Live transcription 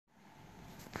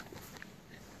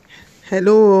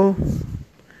Hello,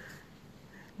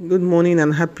 good morning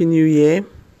and happy new year.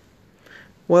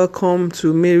 Welcome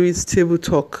to Mary's Table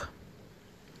Talk.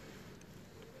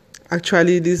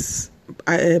 Actually, this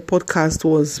podcast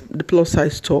was the plus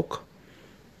size talk,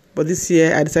 but this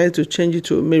year I decided to change it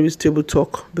to Mary's Table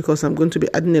Talk because I'm going to be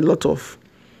adding a lot of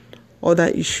other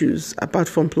issues apart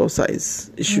from plus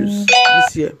size issues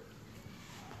this year.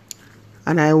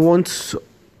 And I want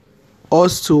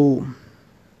us to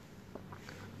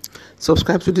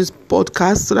subscribe to this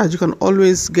podcast so that you can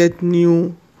always be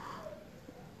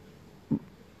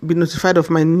notified of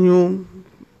my new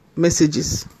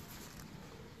messages.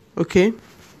 Okay?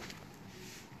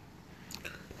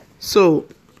 So,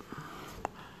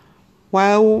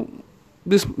 while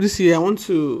this year I want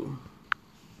to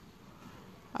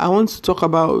talk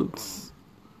about,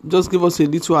 just give us a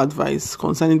little advice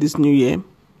concerning this new year.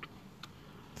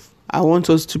 I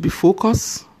want us to be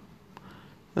focused.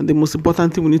 And the most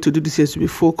important thing we need to do this year is to be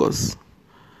focused.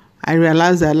 I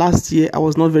realized that last year I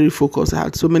was not very focused. I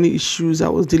had so many issues I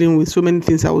was dealing with, so many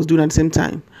things I was doing at the same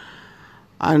time.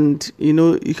 And,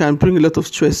 it can bring a lot of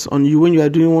stress on you when you are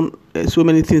doing so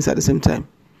many things at the same time.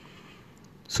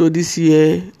 So this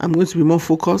year, I'm going to be more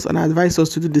focused, and I advise us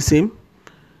to do the same.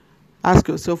 Ask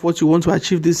yourself what you want to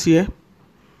achieve this year.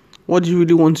 What do you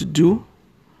really want to do?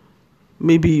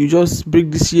 Maybe you just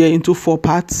break this year into 4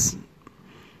 parts.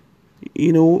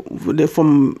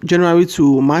 From January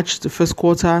to March, the first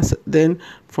quarter, then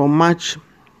from March,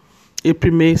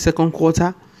 April, May, second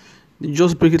quarter, you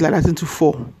just break it like that into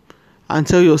 4 and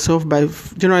tell yourself by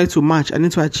January to March, I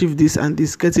need to achieve this and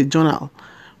this. Get a journal,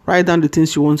 write down the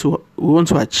things you want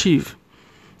to achieve,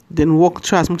 then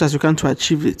try as much as you can to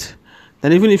achieve it.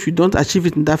 Then even if you don't achieve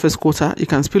it in that first quarter, you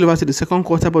can spill over to the second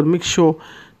quarter, but make sure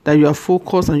that you are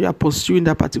focused and you are pursuing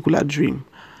that particular dream.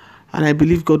 And I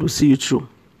believe God will see you through.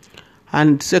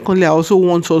 And secondly, I also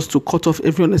want us to cut off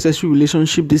every unnecessary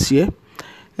relationship this year.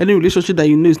 Any relationship that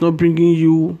is not bringing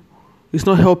you, it's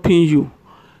not helping you.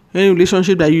 Any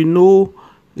relationship that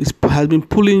has been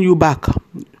pulling you back,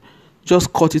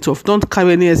 just cut it off. Don't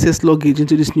carry any excess luggage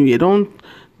into this new year. Don't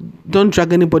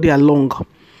drag anybody along.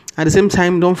 At the same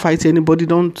time, don't fight anybody.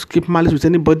 Don't keep malice with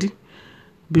anybody.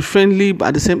 Be friendly,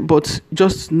 but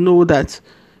just know that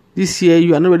this year,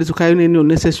 you are not ready to carry any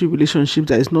unnecessary relationship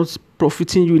that is not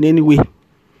profiting you in any way.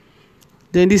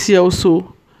 Then this year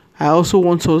also, I also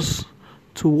want us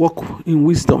to walk in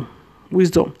wisdom.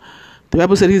 Wisdom. The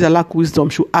Bible said, he that lack wisdom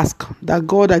should ask. That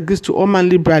God that gives to all man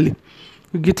liberally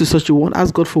will give to such a one.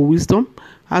 Ask God for wisdom.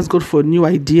 Ask God for new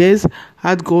ideas.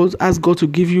 Ask God to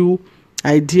give you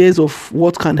ideas of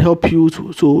what can help you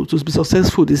to be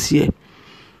successful this year.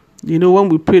 When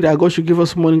we pray that God should give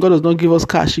us money, God does not give us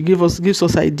cash. He gives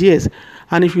us ideas.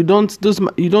 And if you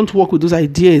don't work with those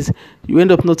ideas, you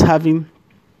end up not having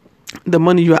the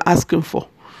money you are asking for.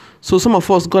 So some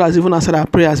of us, God has even answered our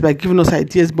prayers by giving us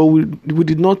ideas, but we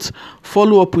did not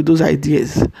follow up with those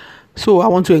ideas. So I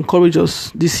want to encourage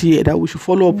us this year that we should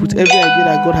follow up with every idea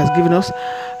that God has given us,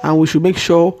 and we should make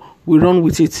sure we run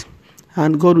with it,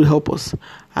 and God will help us.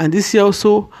 And this year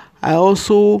also, I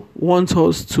also want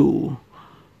us to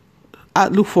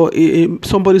look for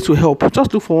somebody to help.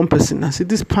 Just look for one person and say,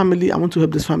 this family, I want to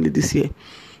help this family this year.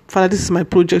 Father, this is my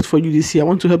project for you this year. I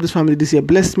want to help this family this year.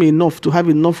 Bless me enough to have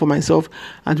enough for myself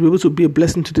and to be able to be a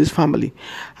blessing to this family.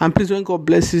 And please, when God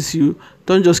blesses you,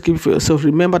 don't just keep it for yourself.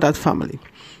 Remember that family.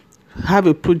 Have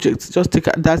a project. Just take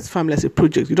that family as a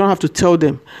project. You don't have to tell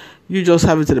them. You just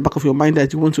have it at the back of your mind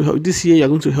that you want to help. This year, you're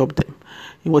going to help them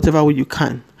in whatever way you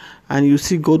can. And you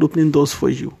see God opening doors for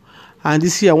you. And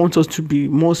this year, I want us to be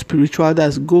more spiritual.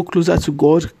 That's go closer to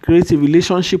God, create a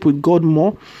relationship with God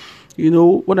more.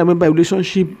 What I mean by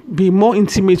relationship, be more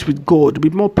intimate with God, be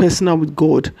more personal with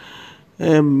God.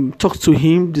 Talk to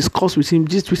Him, discuss with Him,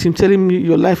 gist with Him, tell Him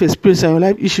your life experience and your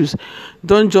life issues.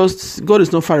 God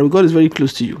is not far away. God is very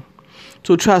close to you.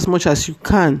 So try as much as you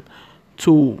can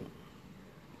to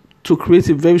create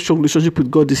a very strong relationship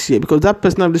with God this year, because that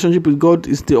personal relationship with God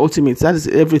is the ultimate. That is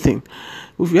everything.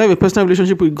 If you have a personal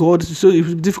relationship with God, so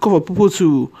it's difficult for people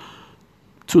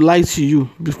to lie to you,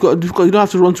 because you don't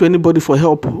have to run to anybody for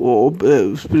help or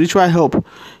spiritual help,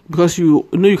 because you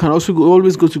can also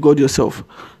always go to God yourself.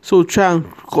 So try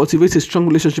and cultivate a strong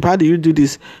relationship. How do you do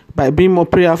this? By being more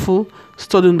prayerful,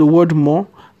 studying the Word more,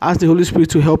 ask the Holy Spirit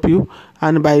to help you,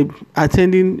 and by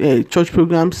attending church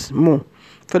programs more.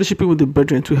 Fellowshipping with the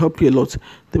brethren to help you a lot.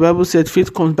 The Bible said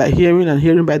faith comes by hearing, and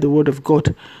hearing by the word of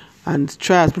God. And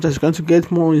try as much as you can to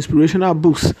get more inspirational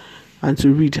books and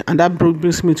to read. And that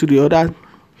brings me to the other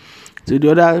thing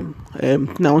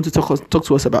I want to talk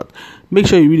to us about. Make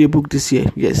sure you read a book this year.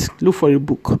 Yes, look for a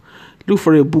book. Look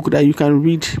for a book that you can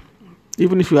read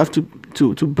Even if you have to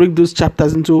break those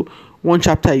chapters into one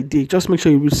chapter a day, just make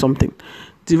sure you read something.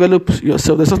 Develop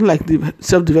yourself. There's something like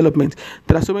self-development.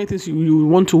 There are so many things you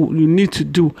need to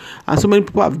do, and so many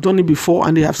people have done it before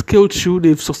and they have scaled through.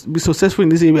 They've been successful in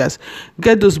these areas.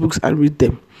 Get those books and read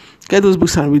them.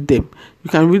 You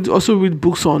can also read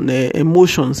books on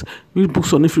emotions, read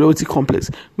books on inferiority complex,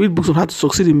 read books on how to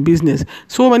succeed in business.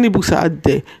 So many books are out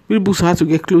there. Read books on how to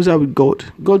get closer with God.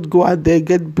 Go out there,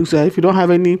 get books. If you don't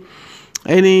have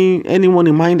anyone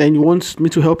in mind and you want me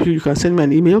to help you, you can send me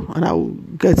an email and I will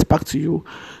get back to you.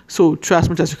 So try as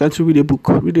much as you can to read a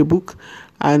book,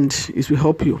 and it will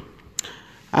help you.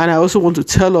 And I also want to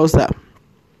tell us that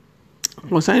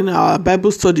concerning our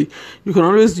Bible study, you can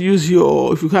always use if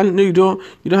you don't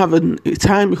have a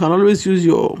time, you can always use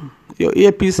your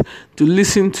earpiece to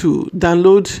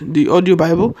download the audio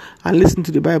Bible and listen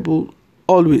to the Bible.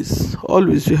 Always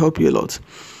will help you a lot.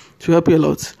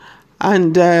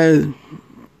 And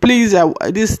please,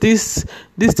 this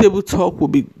table talk will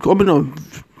be coming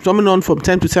on from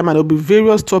time to time, and there will be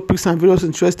various topics and various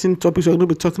interesting topics we're going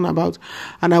to be talking about,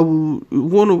 and I will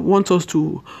want us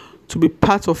to be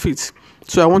part of it.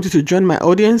 So I want you to join my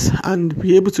audience and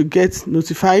be able to get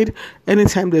notified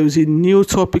anytime there is a new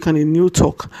topic and a new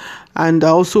talk. And I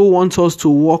also want us to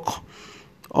work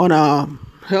on our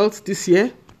health this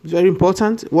year. It's very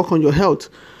important. Work on your health.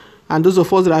 And those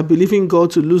of us that are believing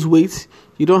God to lose weight,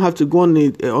 you don't have to go on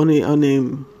a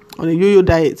yo-yo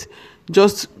diet.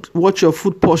 Just watch your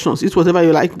food portions. Eat whatever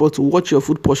you like, but watch your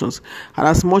food portions. And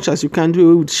as much as you can,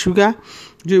 do away with sugar,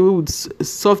 do away with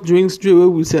soft drinks, do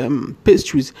away with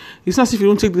pastries. It's not as if you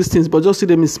don't take these things, but just eat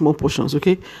them in small portions,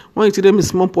 okay? When you take them in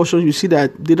small portions, you see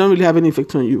that they don't really have any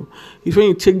effect on you. It's when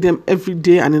you take them every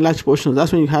day and in large portions,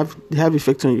 that's when they have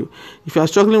effect on you. If you are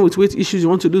struggling with weight issues, you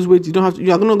want to lose weight, you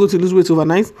are not going to lose weight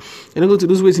overnight. You're not going to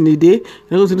lose weight in a day.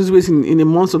 You're not going to lose weight in a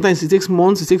month. Sometimes it takes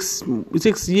months, it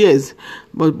takes years.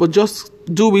 But just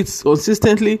do it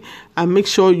consistently and make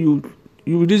sure you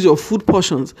reduce your food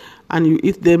portions and you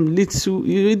eat them little.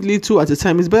 You eat little at a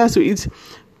time. It's better to eat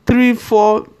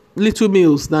 3-4 little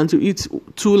meals than to eat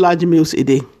 2 large meals a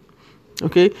day.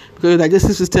 Okay, because your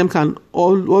digestive system can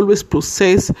always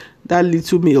process that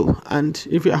little meal, and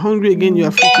if you are hungry again, you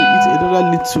are free to eat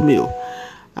another little meal.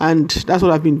 And that's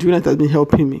what I've been doing. That has been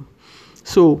helping me.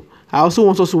 So I also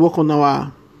want us to work on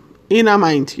our inner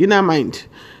mind.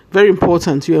 Very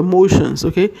important. Your emotions.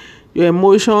 Okay. Your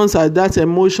emotions are that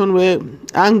emotion where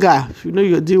anger, if you know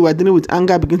you are dealing with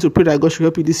anger, begin to pray that God should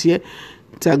help you this year,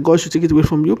 that God should take it away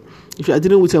from you. If you are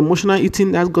dealing with emotional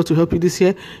eating, ask God to help you this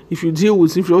year. If you deal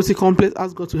with inferiority complex,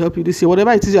 ask God to help you this year.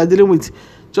 Whatever it is you are dealing with,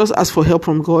 just ask for help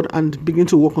from God and begin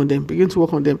to work on them.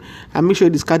 And make sure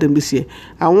you discard them this year.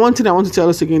 And one thing I want to tell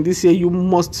us again, this year you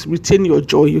must retain your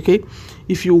joy, okay?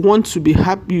 If you want to be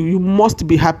happy, you must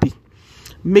be happy.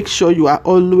 Make sure you are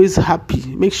always happy.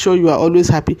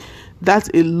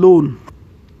 That alone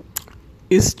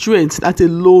is strength. That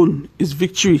alone is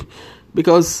victory.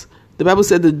 Because the Bible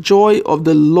said the joy of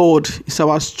the Lord is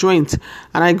our strength.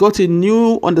 And I got a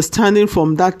new understanding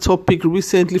from that topic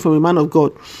recently from a man of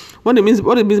God. What it means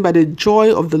by the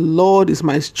joy of the Lord is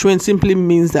my strength simply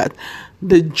means that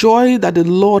the joy that the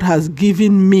Lord has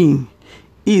given me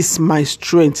is my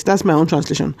strength. That's my own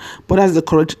translation, but that's the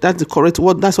correct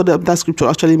word. That's what that scripture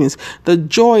actually means. The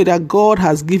joy that God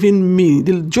has given me,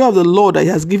 the joy of the Lord that He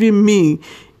has given me,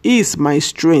 is my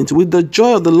strength. With the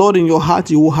joy of the Lord in your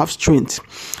heart, you will have strength.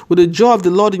 With the joy of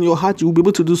the Lord in your heart, you will be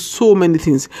able to do so many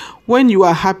things. When you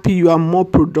are happy, you are more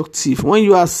productive. When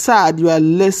you are sad, you are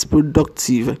less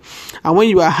productive. And when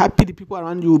you are happy, the people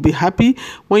around you will be happy.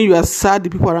 When you are sad, the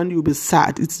people around you will be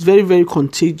sad. It's very, very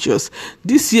contagious.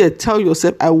 This year, tell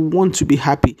yourself, I want to be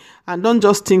happy. And don't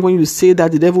just think when you say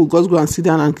that the devil will just go and sit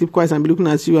down and keep quiet and be looking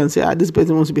at you and say, this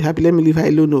person wants to be happy, let me leave her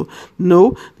alone.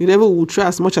 No, the devil will try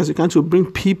as much as you can to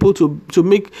bring people to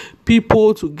make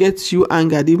people to get you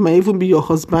angered. It might even be your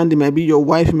husband, it might be your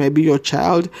wife, it might be your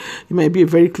child, it might be a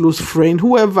very close friend,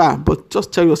 whoever. But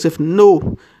just tell yourself,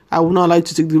 no, I will not allow you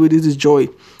to take away this joy.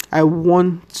 I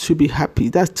want to be happy.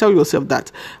 Tell yourself that.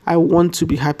 I want to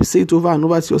be happy. Say it over and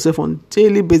over to yourself on a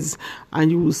daily basis, and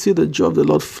you will see the joy of the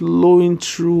Lord flowing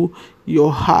through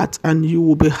your heart, and you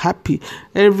will be happy.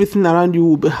 Everything around you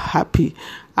will be happy.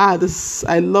 I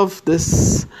love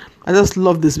this. I just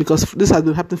love this because this has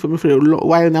been happening for me for a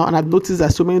while now, and I've noticed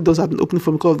that so many doors have been opening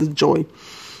for me because of this joy.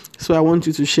 So I want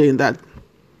you to share in that.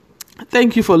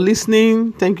 Thank you for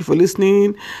listening. Thank you for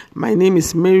listening. My name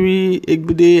is Mary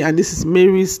Egbude, and this is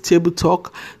Mary's Table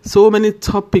Talk. So many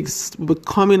topics will be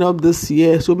coming up this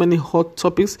year. So many hot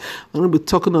topics. I'm going to be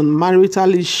talking on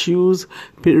marital issues,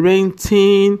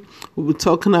 parenting. We'll be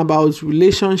talking about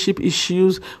relationship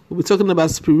issues. We'll be talking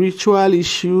about spiritual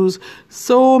issues.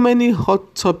 So many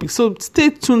hot topics. So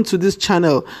stay tuned to this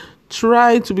channel.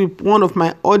 Try to be one of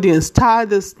my audience. Start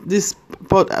this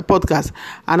podcast,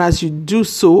 and as you do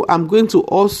so, I'm going to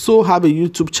also have a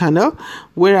YouTube channel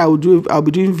where I'll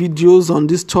be doing videos on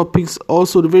these topics,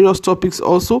 also the various topics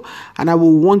also, and I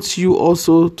will want you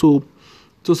also to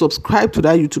subscribe to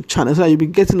that YouTube channel so that you'll be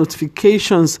getting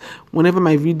notifications whenever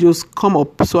my videos come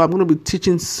up. So I'm going to be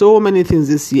teaching so many things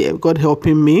this year, God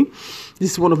helping me.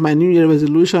 This is one of my New Year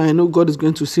resolution. I know God is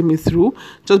going to see me through.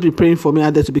 Just be praying for me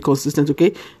out there to be consistent,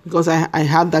 okay? Because I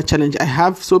have that challenge. I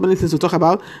have so many things to talk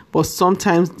about, but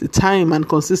sometimes the time and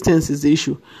consistency is the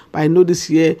issue. But I know this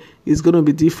year is going to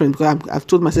be different because I've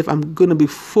told myself I'm going to be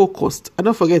focused. And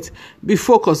don't forget, be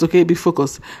focused, okay? Be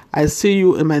focused. I see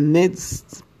you in my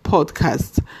next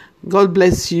podcast. God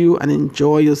bless you and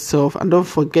enjoy yourself. And don't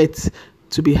forget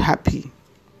to be happy.